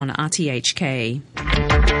on RTHK.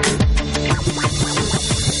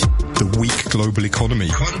 The weak global economy.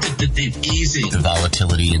 Quantitative easing. The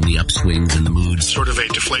volatility and the upswings and the moods. Sort of a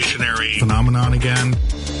deflationary phenomenon again.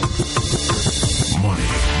 Money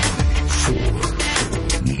for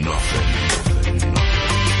nothing.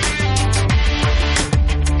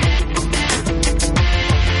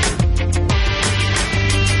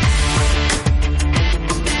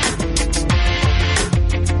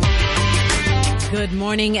 Good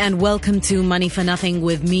morning and welcome to Money for Nothing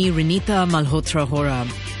with me, Renita Malhotra Hora.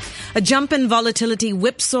 A jump in volatility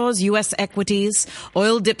whipsaws U.S. equities.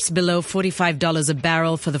 Oil dips below $45 a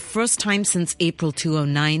barrel for the first time since April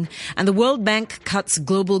 2009. And the World Bank cuts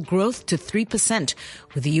global growth to 3%,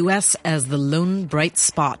 with the U.S. as the lone bright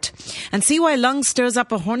spot. And CY Leung stirs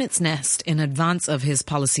up a hornet's nest in advance of his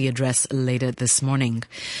policy address later this morning.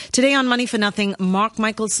 Today on Money for Nothing, Mark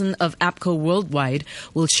Michelson of APCO Worldwide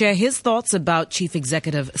will share his thoughts about Chief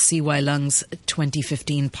Executive CY Leung's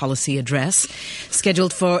 2015 policy address,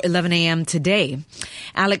 scheduled for 11 a.m. today.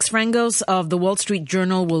 Alex Frangos of the Wall Street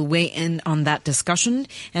Journal will weigh in on that discussion.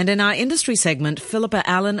 And in our industry segment, Philippa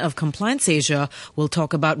Allen of Compliance Asia will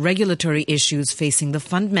talk about regulatory issues facing the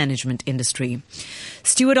fund management industry.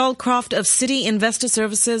 Stuart Aldcroft of Citi Investor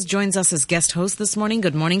Services joins us as guest host this morning.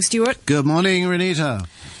 Good morning, Stuart. Good morning, Renita.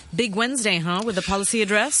 Big Wednesday, huh, with the policy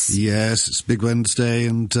address? Yes, it's Big Wednesday,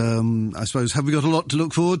 and I suppose, have we got a lot to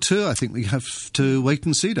look forward to? I think we have to wait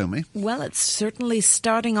and see, don't we? Well, it's certainly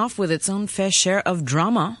starting off with its own fair share of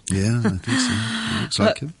drama. Yeah, I think so. Looks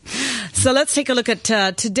like it. So let's take a look at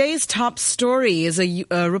today's top story. Is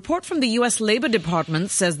a report from the U.S. Labor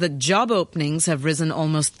Department says that job openings have risen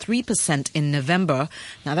almost 3% in November.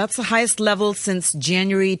 Now, that's the highest level since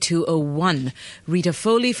January 2001. Rita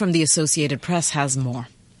Foley from the Associated Press has more.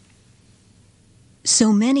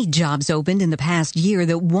 So many jobs opened in the past year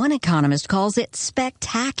that one economist calls it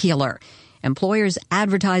spectacular. Employers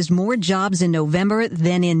advertised more jobs in November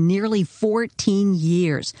than in nearly 14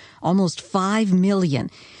 years, almost 5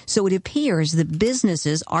 million. So it appears that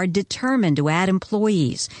businesses are determined to add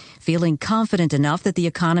employees, feeling confident enough that the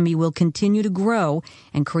economy will continue to grow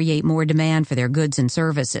and create more demand for their goods and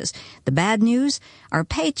services. The bad news? Our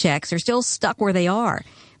paychecks are still stuck where they are.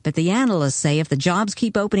 But the analysts say if the jobs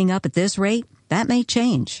keep opening up at this rate, that may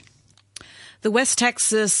change. The West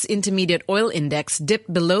Texas Intermediate Oil Index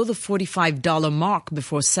dipped below the $45 mark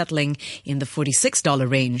before settling in the $46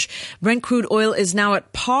 range. Brent crude oil is now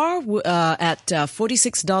at par at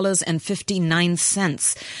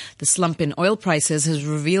 $46.59. The slump in oil prices has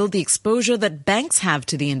revealed the exposure that banks have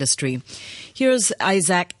to the industry. Here's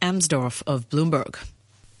Isaac Amsdorf of Bloomberg.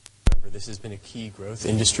 This has been a key growth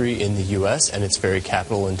industry in the U.S., and it's very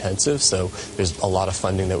capital intensive, so there's a lot of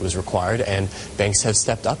funding that was required, and banks have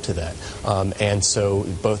stepped up to that. And so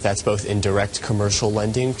that's both in direct commercial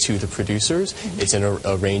lending to the producers. It's in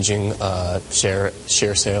arranging share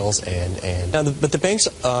sales, but the banks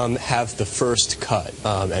have the first cut,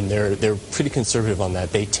 and they're pretty conservative on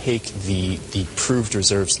that. They take the proved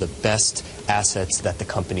reserves, the best assets that the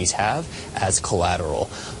companies have, as collateral.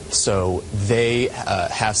 So they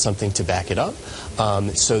have something to back it up.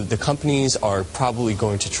 So the companies are probably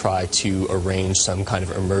going to try to arrange some kind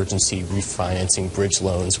of emergency refinancing bridge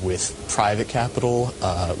loans with private capital,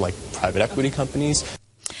 like private equity companies.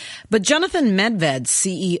 But Jonathan Medved,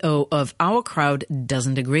 CEO of Our Crowd,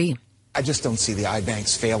 doesn't agree. I just don't see the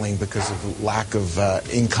iBanks failing because of lack of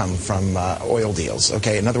income from oil deals.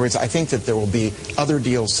 Okay, in other words, I think that there will be other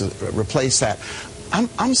deals to replace that.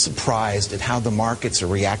 I'm surprised at how the markets are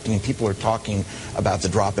reacting and people are talking about the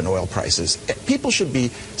drop in oil prices. People should be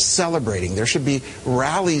celebrating. There should be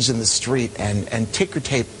rallies in the street and ticker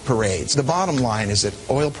tape parades. The bottom line is that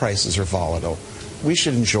oil prices are volatile. We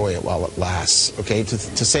should enjoy it while it lasts, okay? To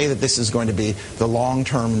say that this is going to be the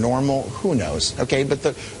long-term normal, who knows, okay? But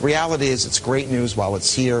the reality is it's great news while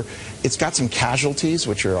it's here. It's got some casualties,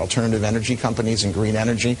 which are alternative energy companies and green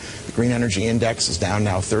energy. The green energy index is down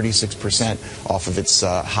now 36% off of its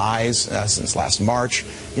highs since last March.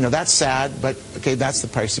 You know, that's sad, but, okay, that's the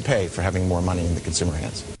price you pay for having more money in the consumer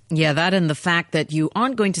hands. Yeah, that and the fact that you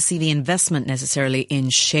aren't going to see the investment necessarily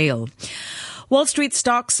in shale. Wall Street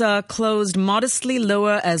stocks closed modestly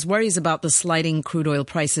lower as worries about the sliding crude oil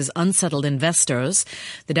prices unsettled investors.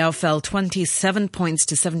 The Dow fell 27 points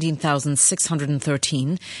to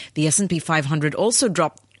 17,613. The S&P 500 also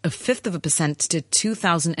dropped 0.5% to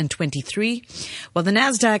 2,023, while the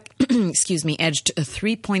Nasdaq, edged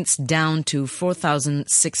 3 points down to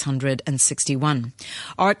 4,661.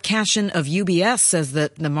 Art Cashin of UBS says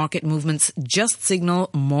that the market movements just signal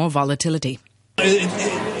more volatility.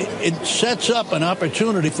 It sets up an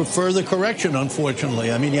opportunity for further correction,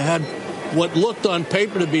 unfortunately. I mean, you had what looked on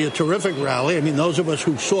paper to be a terrific rally. I mean, those of us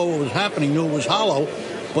who saw what was happening knew it was hollow,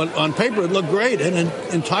 but on paper it looked great, and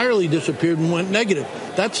then entirely disappeared and went negative.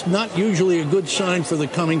 That's not usually a good sign for the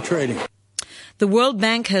coming trading. The World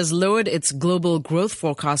Bank has lowered its global growth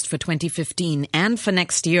forecast for 2015 and for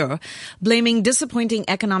next year, blaming disappointing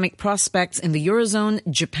economic prospects in the Eurozone,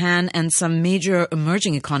 Japan, and some major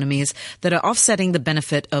emerging economies that are offsetting the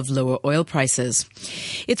benefit of lower oil prices.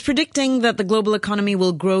 It's predicting that the global economy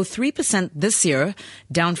will grow 3% this year,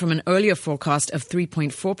 down from an earlier forecast of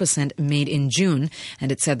 3.4% made in June,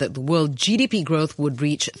 and it said that the world GDP growth would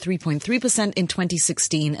reach 3.3% in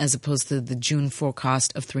 2016 as opposed to the June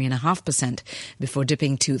forecast of 3.5%. Before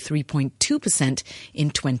dipping to 3.2% in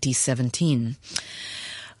 2017.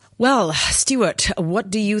 Well, Stuart, what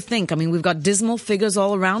do you think? I mean, we've got dismal figures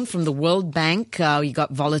all around from the World Bank. You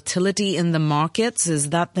got volatility in the markets.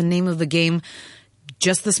 Is that the name of the game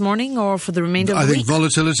just this morning or for the remainder of the week? I think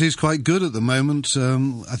volatility is quite good at the moment.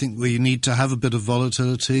 I think we need to have a bit of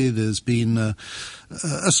volatility. There's been a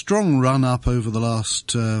strong run-up over the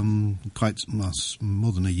last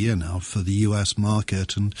more than a year now for the US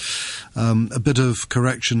market, and a bit of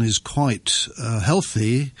correction is quite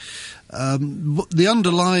healthy. The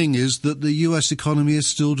underlying is that the US economy is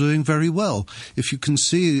still doing very well. If you can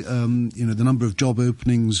see, the number of job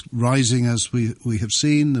openings rising as we have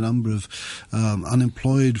seen, the number of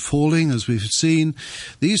unemployed falling as we've seen,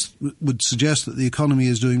 these would suggest that the economy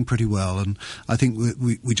is doing pretty well. And I think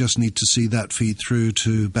we just need to see that feed through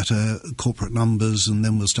to better corporate numbers, and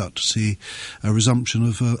then we'll start to see a resumption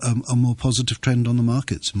of a more positive trend on the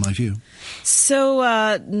markets, in my view. So,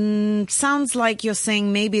 sounds like you're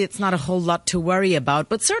saying maybe it's not a whole lot to worry about,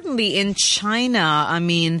 but certainly in China, I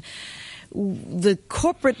mean, the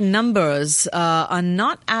corporate numbers are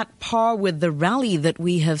not at par with the rally that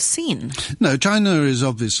we have seen. No, China is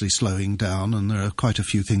obviously slowing down, and there are quite a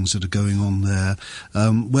few things that are going on there.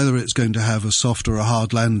 Whether it's going to have a soft or a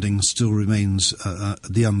hard landing still remains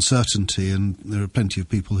the uncertainty, and there are plenty of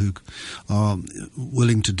people who are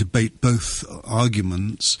willing to debate both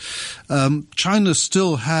arguments. China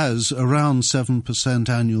still has around 7%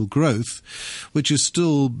 annual growth, which is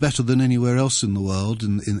still better than anywhere else in the world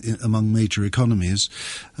among major economies.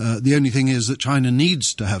 The only thing is that China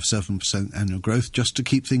needs to have 7% annual growth just to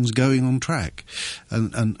keep things going on track.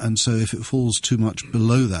 And so if it falls too much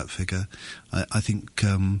below that figure, I think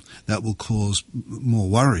that will cause more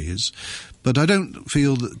worries. But I don't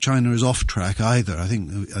feel that China is off track either. I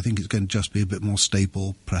think it's going to just be a bit more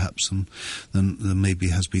stable, perhaps, than maybe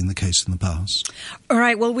has been the case in the past. All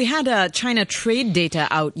right. Well, we had China trade data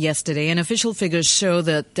out yesterday, and official figures show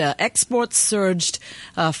that exports surged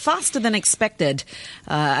faster than expected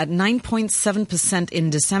at 9.7% in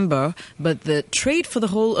December, but the trade for the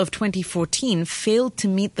whole of 2014 failed to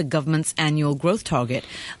meet the government's annual growth target.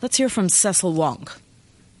 Let's hear from Cecil Wong.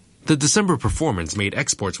 The December performance made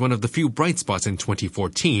exports one of the few bright spots in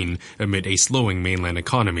 2014 amid a slowing mainland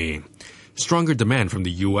economy. Stronger demand from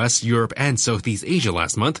the U.S., Europe, and Southeast Asia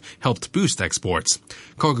last month helped boost exports.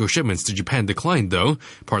 Cargo shipments to Japan declined, though,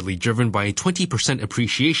 partly driven by a 20%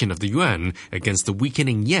 appreciation of the yuan against the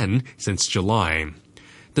weakening yen since July.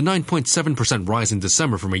 The 9.7% rise in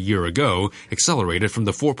December from a year ago accelerated from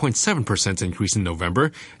the 4.7% increase in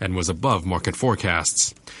November and was above market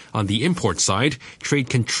forecasts. On the import side, trade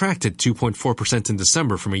contracted 2.4% in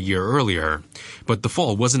December from a year earlier, but the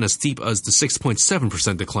fall wasn't as steep as the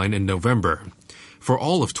 6.7% decline in November. For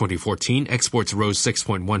all of 2014, exports rose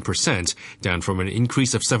 6.1%, down from an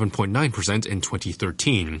increase of 7.9% in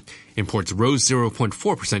 2013. Imports rose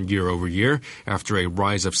 0.4% year-over-year, after a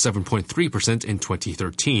rise of 7.3% in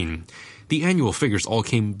 2013. The annual figures all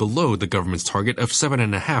came below the government's target of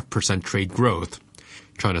 7.5% trade growth.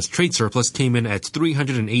 China's trade surplus came in at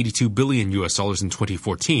 $382 billion in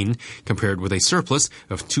 2014, compared with a surplus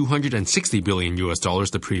of $260 billion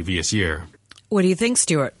the previous year. What do you think,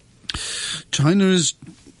 Stuart? China is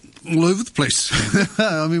all over the place.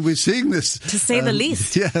 I mean, we're seeing this, to say the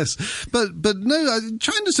least. Yes, but no,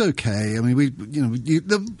 China's okay. I mean,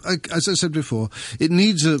 as I said before, it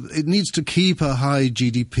needs to keep a high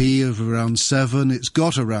GDP of around 7. It's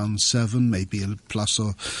got around 7, maybe a plus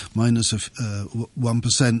or minus of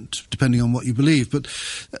 1%, depending on what you believe. But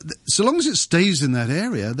so long as it stays in that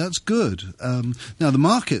area, that's good. Now, the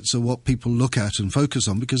markets are what people look at and focus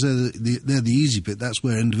on, because they're the easy bit. That's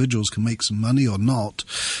where individuals can make some money or not.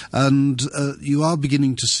 And you are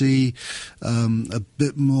beginning to see a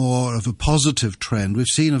bit more of a positive trend. We've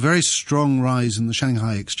seen a very strong rise in the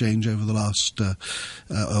Shanghai exchange over the last, or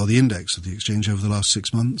the index of the exchange over the last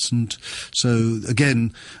 6 months. And so,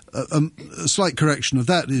 again, a slight correction of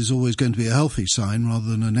that is always going to be a healthy sign rather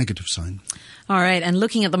than a negative sign. All right, and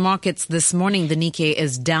looking at the markets this morning, the Nikkei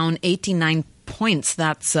is down 89 points.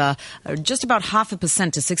 That's just about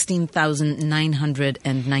 0.5% to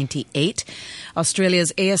 16,998.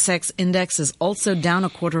 Australia's ASX index is also down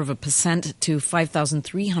 0.25% to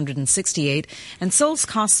 5,368. And Seoul's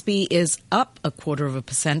Kospi is up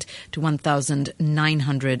 0.25% to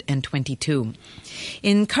 1,922.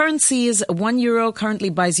 In currencies, €1 currently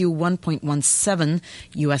buys you 1.17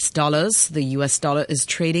 US dollars. The US dollar is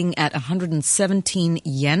trading at 117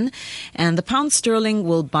 yen, and the pound sterling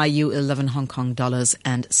will buy you 11 Hong Kong dollars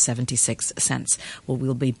and 76 cents. Well,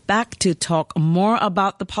 we'll be back to talk more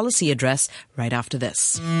about the policy address right after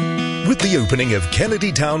this. With the opening of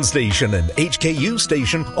Kennedy Town Station and HKU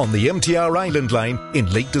Station on the MTR Island Line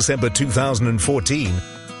in late December 2014,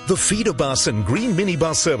 the feeder bus and green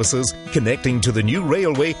minibus services connecting to the new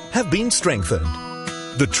railway have been strengthened.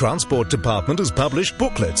 The Transport Department has published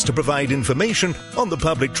booklets to provide information on the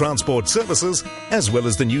public transport services as well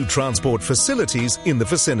as the new transport facilities in the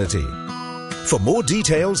vicinity. For more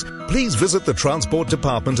details, please visit the Transport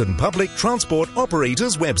Department and Public Transport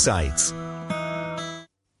Operators websites.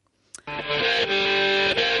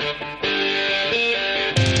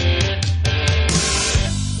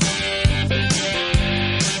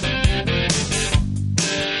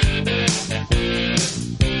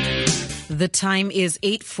 The time is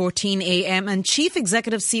 8:14 a.m. and Chief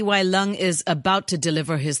Executive C.Y. Leung is about to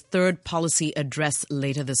deliver his third policy address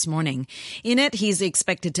later this morning. In it, he's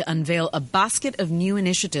expected to unveil a basket of new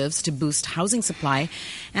initiatives to boost housing supply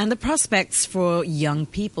and the prospects for young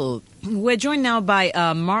people. We're joined now by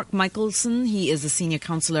Mark Michelson. He is a senior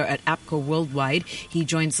counselor at APCO Worldwide. He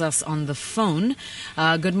joins us on the phone.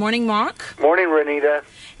 Good morning, Mark. Morning, Renita.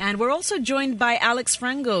 And we're also joined by Alex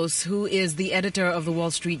Frangos, who is the editor of the Wall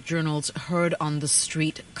Street Journal's Heard on the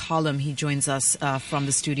Street column. He joins us from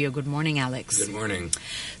the studio. Good morning, Alex. Good morning.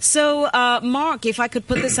 So, Mark, if I could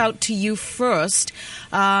put this out to you first,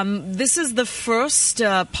 this is the first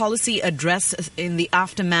policy address in the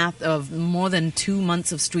aftermath of more than 2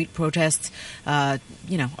 months of street protests,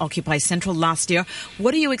 Occupy Central last year.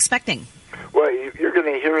 What are you expecting? Well, you're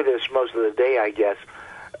going to hear this most of the day, I guess.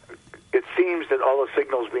 It seems that all the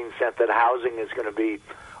signals being sent that housing is going to be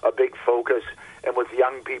a big focus, and with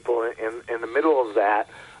young people in the middle of that,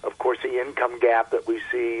 of course, the income gap that we've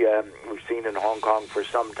seen in Hong Kong for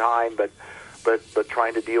some time, but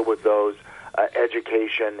trying to deal with those,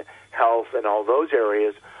 education, health, and all those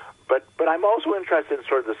areas. But I'm also interested in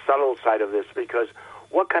sort of the subtle side of this, because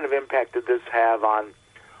what kind of impact did this have on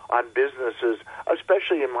businesses,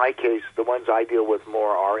 especially in my case, the ones I deal with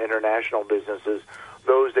more are international businesses,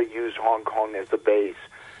 those that use Hong Kong as the base.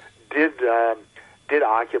 Did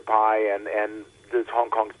Occupy and this Hong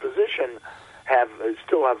Kong's position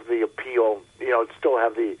still have the appeal? Still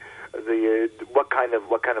have the what kind of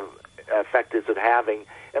effect is it having?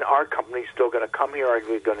 And are companies still going to come here? Or are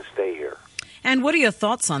they going to stay here? And what are your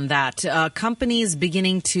thoughts on that? Companies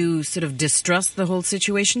beginning to sort of distrust the whole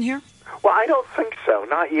situation here? Well, I don't think so.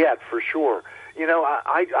 Not yet, for sure.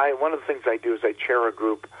 I one of the things I do is I chair a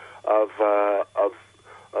group of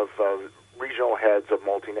regional heads of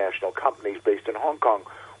multinational companies based in Hong Kong.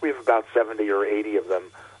 We have about 70 or 80 of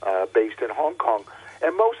them based in Hong Kong.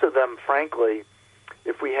 And most of them, frankly,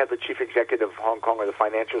 if we had the chief executive of Hong Kong or the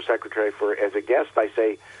financial secretary as a guest, I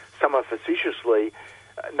say somewhat facetiously,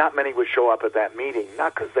 not many would show up at that meeting,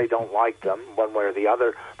 not because they don't like them one way or the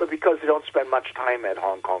other, but because they don't spend much time at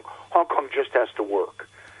Hong Kong. Hong Kong just has to work.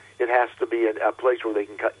 It has to be a place where they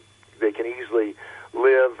can easily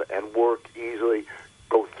live and work easily,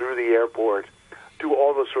 go through the airport, do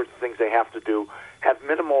all those sorts of things they have to do, have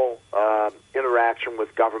minimal interaction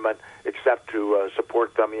with government except to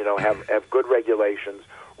support them, have good regulations,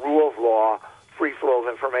 rule of law, free flow of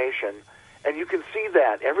information. And you can see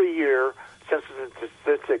that every year. Census and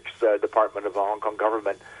Statistics Department of the Hong Kong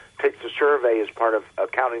government takes a survey as part of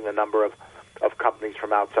counting the number of companies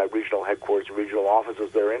from outside regional headquarters and regional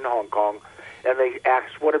offices that are in Hong Kong, and they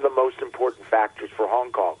ask what are the most important factors for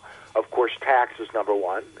Hong Kong. Of course, tax is number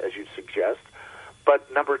one, as you suggest,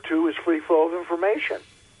 but number two is free flow of information.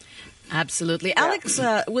 Absolutely. Yeah. Alex,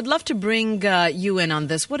 would love to bring you in on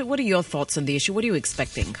this. What are your thoughts on the issue? What are you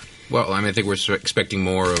expecting? Well, I think we're expecting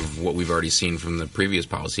more of what we've already seen from the previous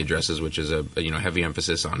policy addresses, which is a heavy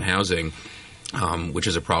emphasis on housing, which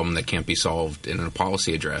is a problem that can't be solved in a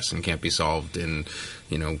policy address and can't be solved in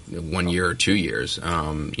 1 year or 2 years.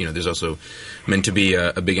 There's also meant to be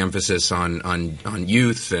a big emphasis on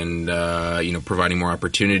youth and providing more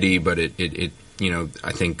opportunity, but it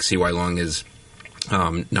I think C.Y. Leung is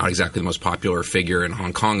not exactly the most popular figure in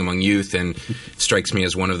Hong Kong among youth, and it strikes me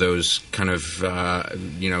as one of those kind of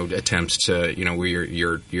attempts to where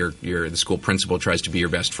your the school principal tries to be your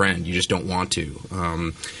best friend. You just don't want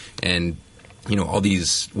to, and all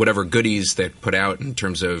these whatever goodies that put out in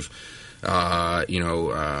terms of home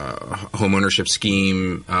ownership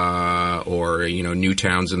scheme or new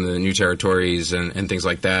towns in the new territories and things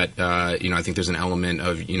like that. I think there's an element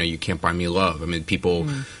of you can't buy me love. I mean, people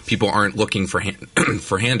aren't looking for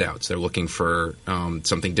for handouts. They're looking for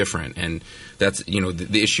something different, and that's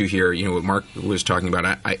the issue here. What Mark was talking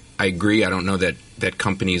about. I agree. I don't know that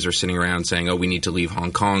companies are sitting around saying, "Oh, we need to leave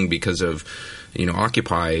Hong Kong because of."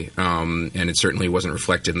 Occupy, and it certainly wasn't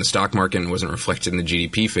reflected in the stock market and wasn't reflected in the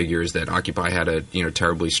GDP figures that Occupy had a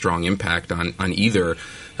terribly strong impact on either.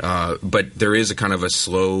 But there is a kind of a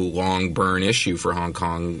slow, long burn issue for Hong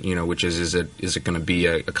Kong, which is it going to be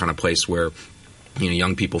a kind of place where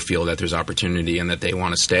young people feel that there's opportunity and that they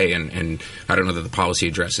want to stay, and I don't know that the policy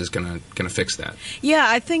address is going to fix that. Yeah,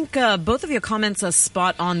 I think both of your comments are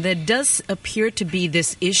spot on. There does appear to be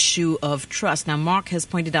this issue of trust. Now, Mark has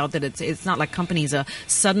pointed out that it's not like companies are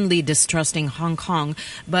suddenly distrusting Hong Kong,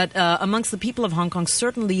 but amongst the people of Hong Kong,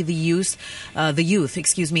 certainly the youth,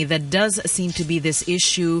 there does seem to be this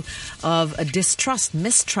issue of a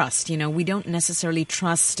mistrust. We don't necessarily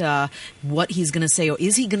trust what he's going to say, or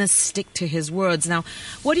is he going to stick to his words? Now,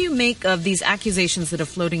 what do you make of these accusations that are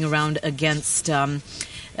floating around against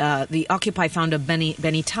the Occupy founder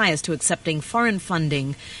Benny Tai as to accepting foreign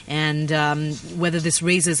funding, and whether this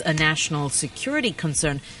raises a national security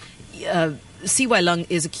concern? CY Leung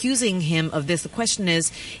is accusing him of this. The question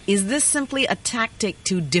is this simply a tactic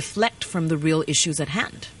to deflect from the real issues at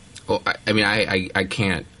hand? Well, I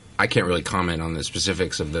can't really comment on the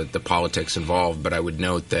specifics of the politics involved, but I would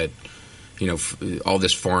note that all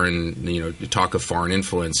this foreign, talk of foreign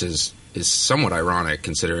influence is somewhat ironic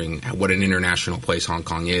considering what an international place Hong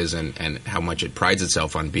Kong is and how much it prides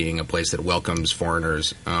itself on being a place that welcomes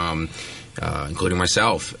foreigners, including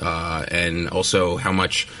myself, and also how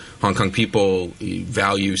much Hong Kong people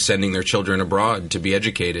value sending their children abroad to be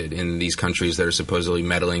educated in these countries that are supposedly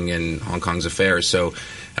meddling in Hong Kong's affairs. So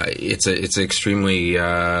it's an extremely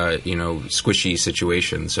squishy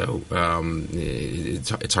situation. So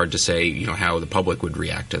it's hard to say how the public would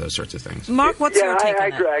react to those sorts of things. Mark, what's your take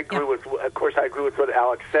on that? I agree with. Of course, I agree with what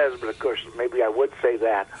Alex says, but of course, maybe I would say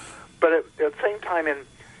that. But at the same time,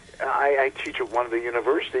 I teach at one of the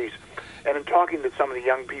universities, and in talking to some of the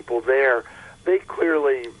young people there, they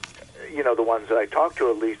clearly, the ones that I talk to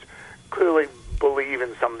at least, clearly believe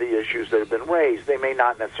in some of the issues that have been raised. They may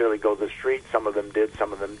not necessarily go to the street. Some of them did,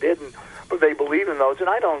 some of them didn't, but they believe in those. And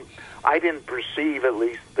I didn't perceive, at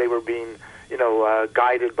least, they were being,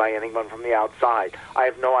 guided by anyone from the outside. I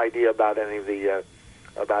have no idea about any of the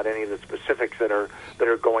specifics that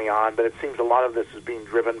are going on, but it seems a lot of this is being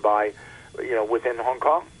driven by, within Hong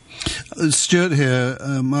Kong. Stuart here,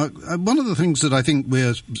 Mark. One of the things that I think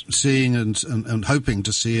we're seeing and hoping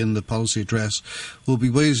to see in the policy address will be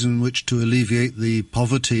ways in which to alleviate the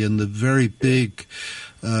poverty and the very big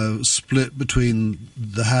split between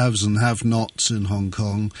the haves and have-nots in Hong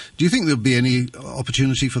Kong. Do you think there'll be any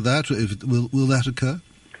opportunity for that? Will that occur?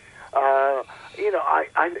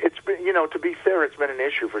 It's been, to be fair, it's been an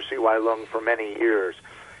issue for CY Leung for many years.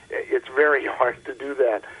 It's very hard to do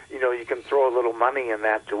that. You can throw a little money in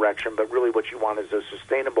that direction, but really what you want is a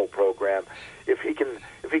sustainable program. If he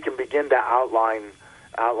can begin to outline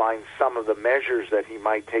some of the measures that he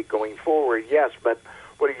might take going forward, yes, but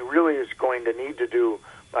what he really is going to need to do,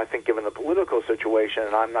 I think, given the political situation,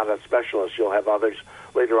 and I'm not a specialist, you'll have others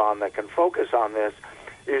later on that can focus on this,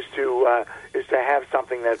 is to have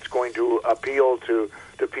something that's going to appeal to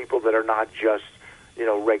people that are not just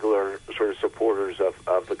regular sort of supporters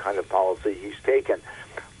of the kind of policy he's taken.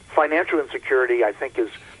 Financial insecurity, I think, is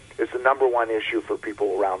the number one issue for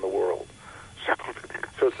people around the world.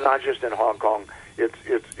 So it's not just in Hong Kong.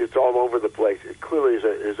 It's all over the place. It clearly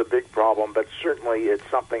is a big problem, but certainly it's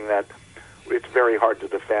something that it's very hard to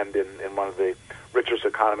defend in one of the richest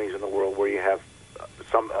economies in the world, where you have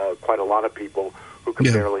quite a lot of people who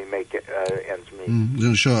can barely make ends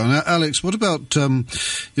meet. Sure. And Alex, what about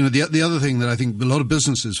the other thing that I think a lot of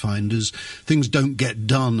businesses find is things don't get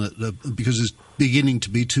done because there's beginning to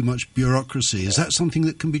be too much bureaucracy. Is that something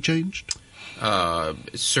that can be changed?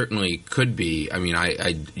 Certainly could be. I mean,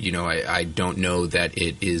 I don't know that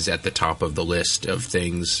it is at the top of the list of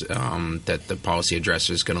things that the policy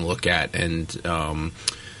address is going to look at, and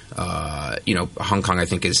Hong Kong, I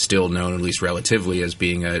think, is still known, at least relatively, as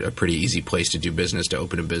being a pretty easy place to do business, to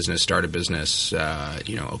open a business, start a business,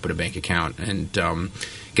 open a bank account, and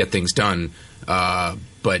get things done.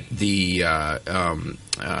 But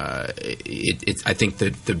I think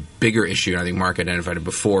the bigger issue, and I think Mark identified it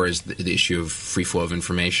before, is the issue of free flow of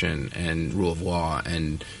information and rule of law.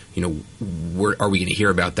 And are we going to hear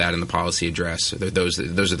about that in the policy address? Those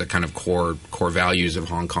are the kind of core values of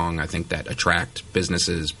Hong Kong, I think, that attract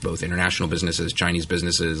businesses, both international businesses, Chinese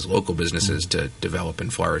businesses, local businesses, to develop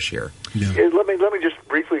and flourish here. Yeah. Let me just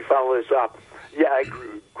briefly follow this up. Yeah, I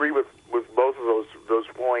agree with both of those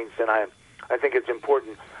points, and I think it's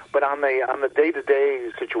important. But on the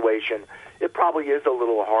day-to-day situation, it probably is a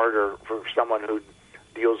little harder for someone who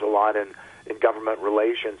deals a lot in government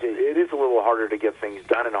relations. It is a little harder to get things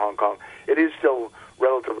done in Hong Kong. It is still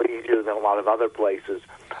relatively easier than a lot of other places.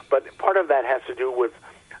 But part of that has to do with,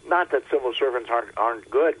 not that civil servants aren't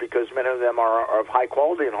good, because many of them are of high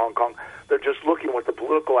quality in Hong Kong. They're just looking what the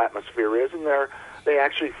political atmosphere is, and they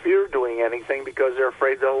actually fear doing anything because they're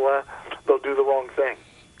afraid they'll do the wrong thing,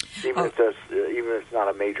 even if it's not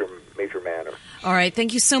a major matter. All right.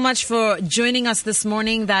 Thank you so much for joining us this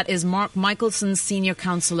morning. That is Mark Michelson, Senior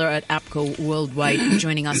Counselor at APCO Worldwide,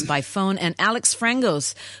 joining us by phone, and Alex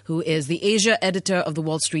Frangos, who is the Asia editor of the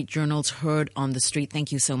Wall Street Journal's Heard on the Street.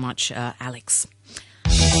 Thank you so much, Alex.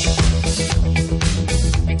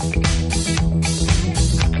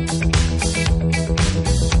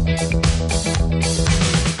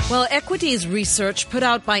 Well, equities research put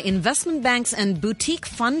out by investment banks and boutique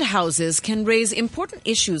fund houses can raise important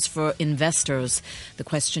issues for investors. The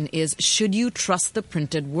question is, should you trust the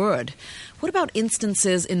printed word? What about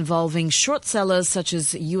instances involving short sellers such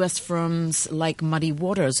as U.S. firms like Muddy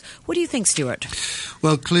Waters? What do you think, Stuart?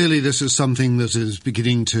 Well, clearly this is something that is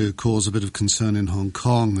beginning to cause a bit of concern in Hong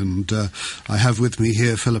Kong. And I have with me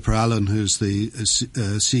here Philippa Allen, who's the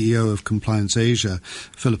CEO of Compliance Asia.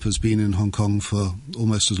 Philippa has been in Hong Kong for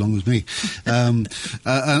almost as long as me, and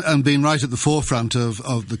been right at the forefront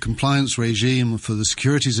of the compliance regime for the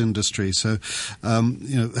securities industry. So,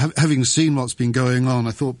 having seen what's been going on,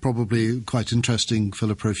 I thought probably quite interesting,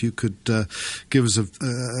 Philippa, if you could give us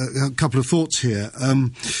a couple of thoughts here.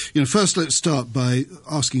 First, let's start by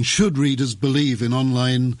asking, should readers believe in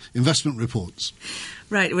online investment reports?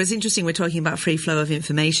 Right. It was interesting. We're talking about free flow of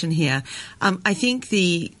information here. I think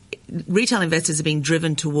the retail investors are being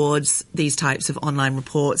driven towards these types of online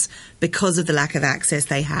reports because of the lack of access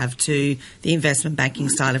they have to the investment banking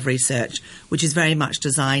style of research, which is very much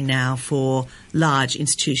designed now for large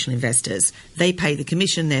institutional investors. They pay the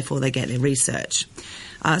commission, therefore they get their research.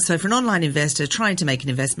 So for an online investor trying to make an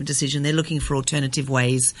investment decision, they're looking for alternative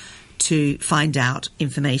ways to find out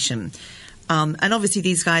information. And obviously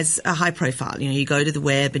these guys are high profile. You go to the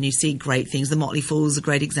web and you see great things. The Motley Fool's a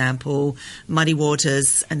great example, Muddy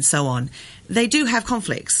Waters and so on. They do have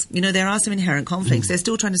conflicts. There are some inherent conflicts. They're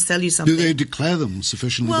still trying to sell you something. Do they declare them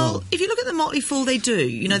sufficiently well? Well, if you look at the Motley Fool, they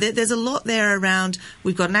do. There's a lot there around.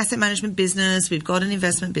 We've got an asset management business. We've got an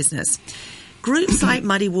investment business. Groups like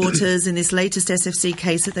Muddy Waters in this latest SFC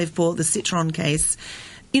case that they've bought, the Citron case,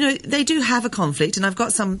 they do have a conflict, and I've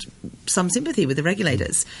got some sympathy with the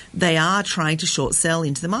regulators. They are trying to short sell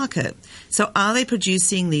into the market. So are they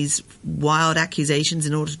producing these wild accusations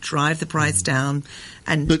in order to drive the price down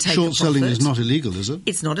and but take short a profit? Selling is not illegal, is it?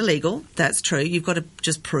 It's not illegal. That's true. You've got to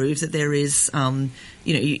just prove that there is,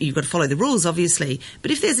 you've got to follow the rules, obviously.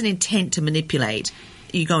 But if there's an intent to manipulate,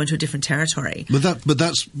 you go into a different territory. But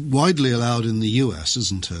that's widely allowed in the US,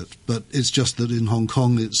 isn't it? But it's just that in Hong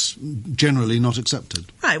Kong it's generally not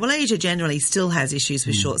accepted. Right. Well, Asia generally still has issues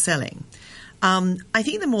with short selling. I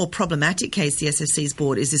think the more problematic case the SFC's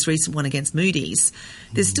brought is this recent one against Moody's.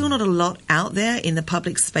 There's still not a lot out there in the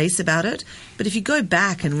public space about it. But if you go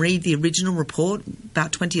back and read the original report,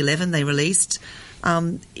 about 2011 they released,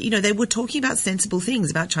 they were talking about sensible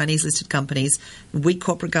things about Chinese listed companies, weak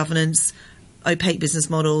corporate governance, opaque business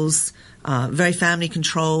models, very family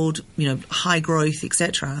controlled, high growth,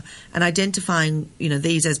 etc., and identifying,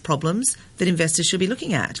 these as problems that investors should be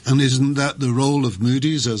looking at. And isn't that the role of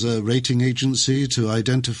Moody's as a rating agency, to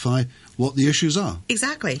identify what the issues are?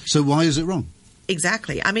 Exactly. So why is it wrong?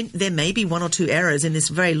 Exactly. I mean, there may be one or two errors in this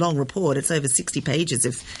very long report. It's over 60 pages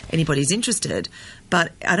if anybody's interested.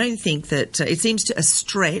 But I don't think that it seems a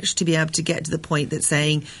stretch to be able to get to the point that's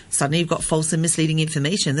saying suddenly you've got false and misleading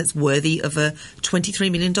information that's worthy of a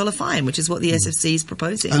 $23 million fine, which is what the SFC is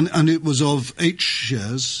proposing. And it was of H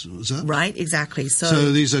shares, was that? Right, exactly.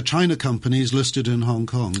 So these are China companies listed in Hong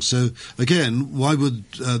Kong. So, again, why would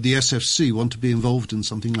the SFC want to be involved in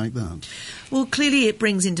something like that? Well, clearly it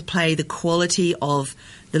brings into play the quality of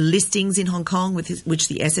the listings in Hong Kong, which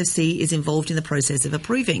the SFC is involved in the process of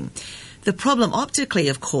approving. The problem optically,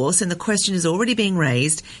 of course, and the question is already being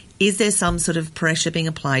raised, is there some sort of pressure being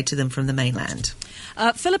applied to them from the mainland?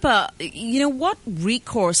 Philippa, what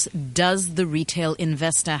recourse does the retail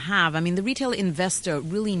investor have? I mean, the retail investor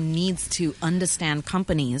really needs to understand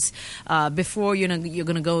companies before you're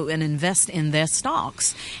going to go and invest in their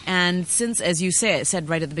stocks. And since, as you said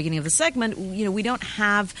right at the beginning of the segment, we don't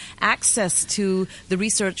have access to the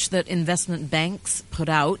research that investment banks put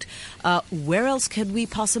out, where else could we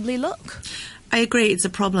possibly look? I agree, it's a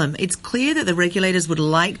problem. It's clear that the regulators would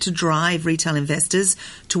like to drive retail investors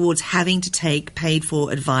towards having to take paid-for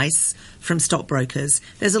advice from stockbrokers.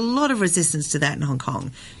 There's a lot of resistance to that in Hong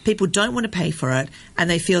Kong. People don't want to pay for it, and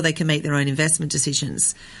they feel they can make their own investment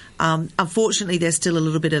decisions. Unfortunately, there's still a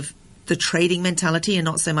little bit of the trading mentality and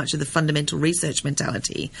not so much of the fundamental research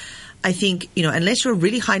mentality. I think, unless you're a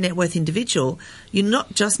really high net worth individual, you're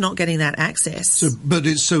not getting that access. But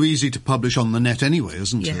it's so easy to publish on the net anyway,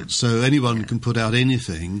 isn't it? So anyone can put out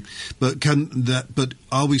anything. But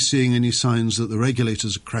are we seeing any signs that the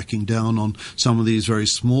regulators are cracking down on some of these very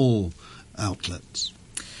small outlets?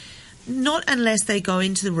 Not unless they go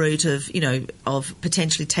into the route of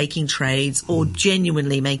potentially taking trades or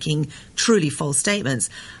genuinely making truly false statements.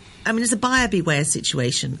 I mean, it's a buyer beware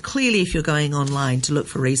situation. Clearly, if you're going online to look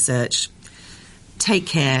for research, take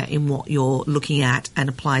care in what you're looking at and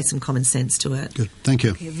apply some common sense to it. Good. Thank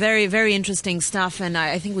you. Okay, very, very interesting stuff. And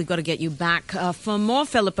I think we've got to get you back for more,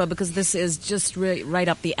 Philippa, because this is just right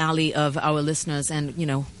up the alley of our listeners and,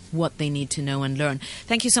 what they need to know and learn.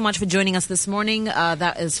 Thank you so much for joining us this morning.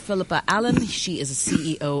 That is Philippa Allen. She is a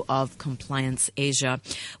CEO of Compliance Asia.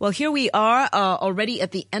 Well, here we are already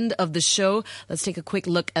at the end of the show. Let's take a quick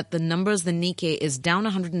look at the numbers. The Nikkei is down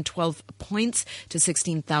 112 points to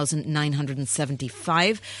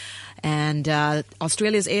 16,975. And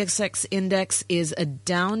Australia's ASX index is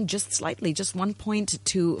down just slightly, just 1 point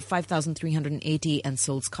to 5,380, and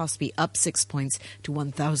Seoul's Kospi up 6 points to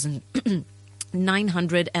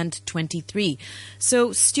 1,923.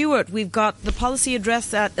 So, Stuart, we've got the policy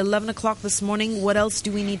address at 11 o'clock this morning. What else do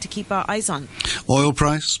we need to keep our eyes on? Oil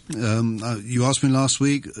price. You asked me last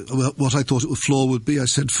week what I thought the floor would be. I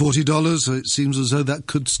said $40. So it seems as though that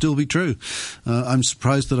could still be true. I'm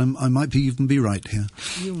surprised that I might even be right here.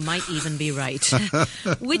 You might even be right.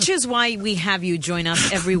 Which is why we have you join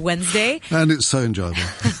us every Wednesday. And it's so enjoyable.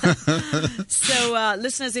 So,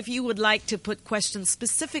 listeners, if you would like to put questions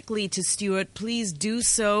specifically to Stuart, please do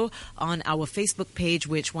so on our Facebook page,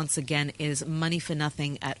 which once again is Money for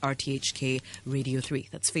Nothing at RTHK Radio 3.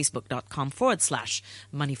 That's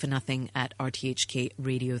facebook.com/Money for Nothing at RTHK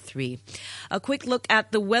Radio 3. A quick look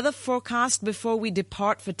at the weather forecast before we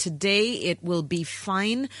depart for today. It will be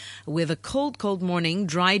fine with a cold, cold morning,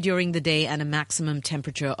 dry during the day, and a maximum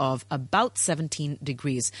temperature of about 17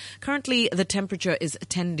 degrees. Currently, the temperature is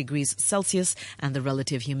 10 degrees Celsius and the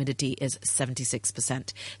relative humidity is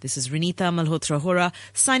 76%. This is Renita Malhotra Hora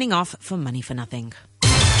signing off for Money for Nothing.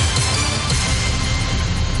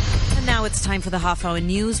 And now it's time for the half-hour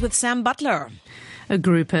news with Sam Butler. A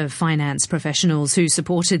group of finance professionals who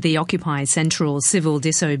supported the Occupy Central civil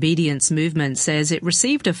disobedience movement says it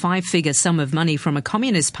received a 5-figure sum of money from a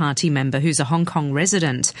Communist Party member who's a Hong Kong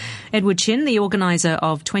resident. Edward Chin, the organiser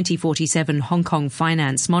of 2047 Hong Kong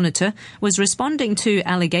Finance Monitor, was responding to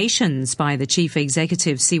allegations by the chief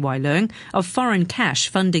executive, C.Y. Leung, of foreign cash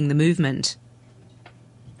funding the movement.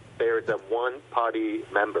 There is a one-party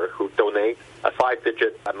member who donates a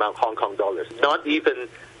 5-digit amount Hong Kong dollars. Not even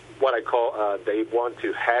what I call they want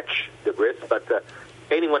to hedge the risk, but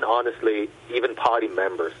anyone honestly, even party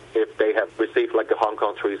members, if they have received like a Hong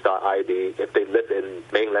Kong 3-star ID, if they lived in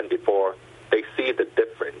mainland before, they see the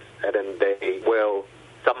difference, and then they will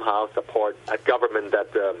somehow support a government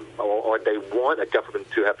that, or they want a government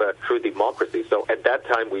to have a true democracy. So at that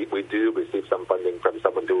time, we do receive some funding from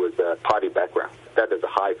someone who is a party background. That is a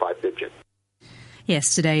high 5-digit.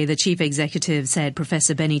 Yesterday, the chief executive said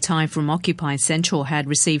Professor Benny Tai from Occupy Central had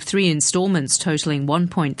received 3 instalments totaling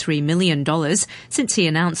 $1.3 million since he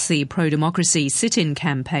announced the pro-democracy sit-in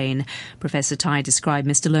campaign. Professor Tai described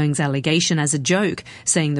Mr. Leung's allegation as a joke, saying the